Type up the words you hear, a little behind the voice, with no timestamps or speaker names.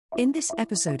In this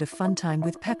episode of Fun Time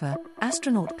with Pepper,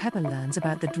 Astronaut Pepper learns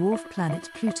about the dwarf planet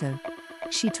Pluto.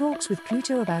 She talks with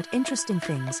Pluto about interesting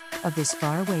things of this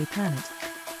faraway planet.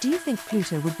 Do you think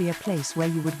Pluto would be a place where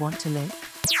you would want to live?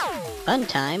 Fun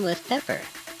Time with Pepper.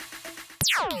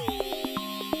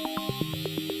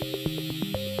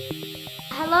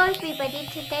 Hello everybody,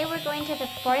 today we're going to the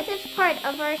farthest part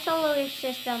of our solar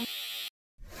system.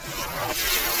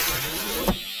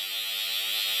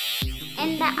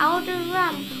 In the outer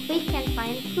rim, we can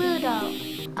find Pluto,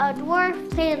 a dwarf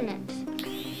planet.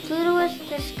 Pluto was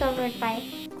discovered by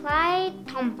Clyde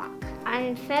Tombaugh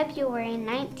on February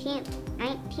 19th,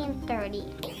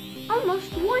 1930,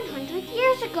 almost 100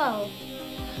 years ago.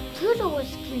 Pluto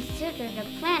was considered a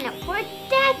planet for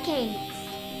decades,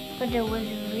 but it was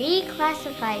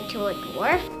reclassified to a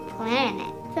dwarf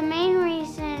planet. The main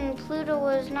reason Pluto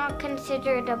was not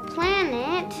considered a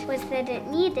planet was that it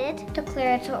needed to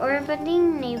clear its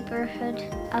orbiting neighborhood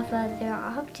of other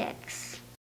objects.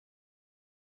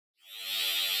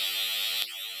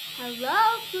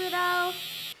 Hello, Pluto!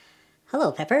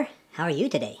 Hello, Pepper. How are you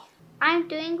today? I'm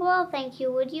doing well, thank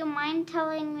you. Would you mind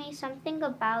telling me something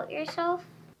about yourself?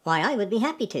 Why, I would be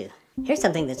happy to. Here's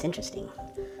something that's interesting.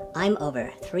 I'm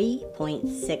over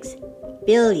 3.6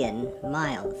 billion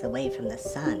miles away from the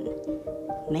sun,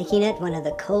 making it one of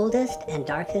the coldest and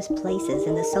darkest places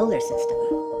in the solar system.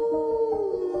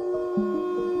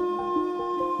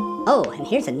 Oh, and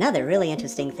here's another really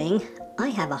interesting thing. I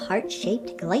have a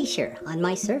heart-shaped glacier on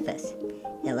my surface.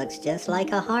 It looks just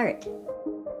like a heart.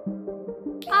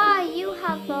 Ah, you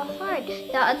have a heart.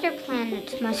 The other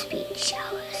planets must be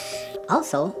jealous.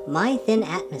 Also, my thin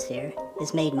atmosphere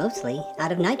is made mostly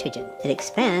out of nitrogen. It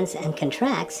expands and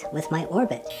contracts with my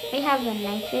orbit. We have a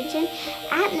nitrogen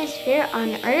atmosphere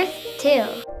on Earth, too.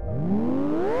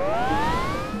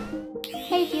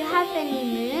 Hey, do you have any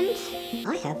moons?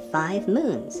 I have 5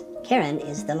 moons. Charon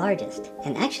is the largest,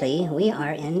 and actually we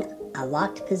are in a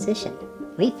locked position.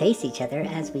 We face each other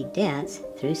as we dance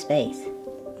through space.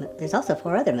 There's also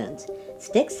 4 other moons: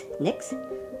 Styx, Nix,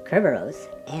 Kerberos,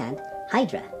 and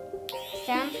Hydra.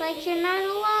 Sounds like you're not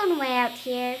alone way out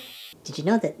here. Did you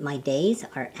know that my days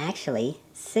are actually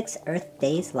 6 Earth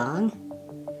days long?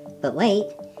 But wait,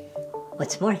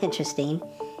 what's more interesting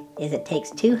is it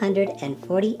takes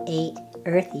 248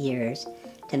 Earth years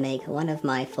to make one of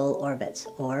my full orbits,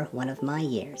 or one of my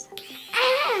years.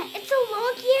 Ah, it's a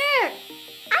long year!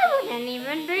 I wouldn't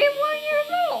even be 1 year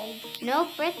old. No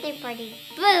birthday party,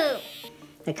 boo!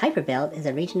 The Kuiper Belt is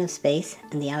a region of space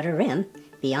in the outer rim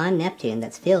beyond Neptune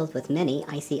that's filled with many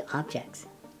icy objects.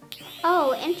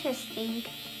 Oh, interesting.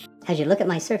 As you look at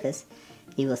my surface,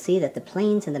 you will see that the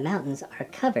plains and the mountains are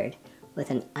covered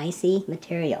with an icy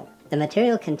material. The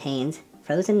material contains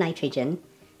frozen nitrogen,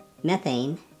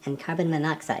 methane, and carbon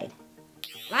monoxide.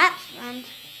 That's fun.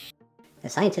 The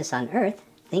scientists on Earth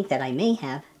think that I may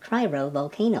have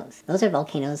cryovolcanoes. Those are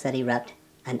volcanoes that erupt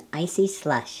an icy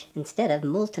slush instead of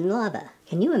molten lava.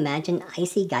 Can you imagine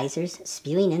icy geysers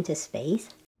spewing into space?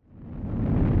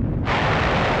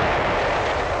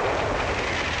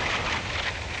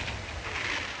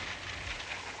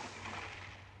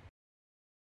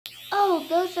 Oh,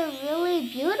 those are really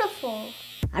beautiful.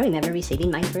 I remember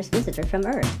receiving my first visitor from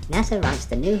Earth. NASA launched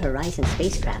the New Horizons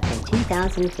spacecraft in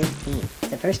 2015.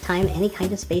 The first time any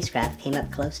kind of spacecraft came up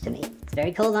close to me. It's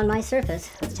very cold on my surface,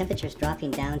 with temperatures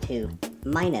dropping down to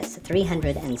minus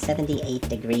 378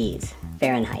 degrees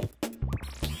Fahrenheit.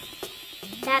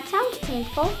 That sounds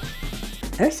painful.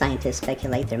 Earth scientists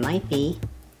speculate there might be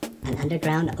an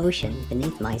underground ocean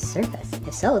beneath my surface.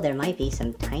 If so, there might be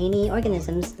some tiny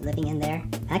organisms living in there.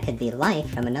 That could be life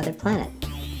from another planet.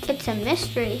 It's a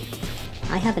mystery.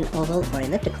 I have an oval or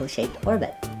elliptical shaped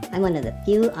orbit. I'm one of the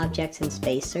few objects in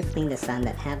space circling the sun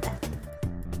that have that.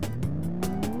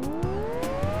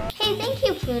 Hey, thank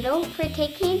you, Pluto, for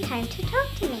taking time to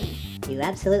talk to me. You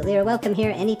absolutely are welcome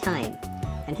here anytime.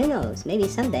 And who knows, maybe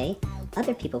someday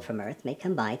other people from Earth may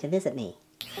come by to visit me.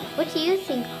 What do you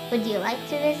think? Would you like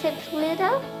to visit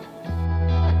Pluto?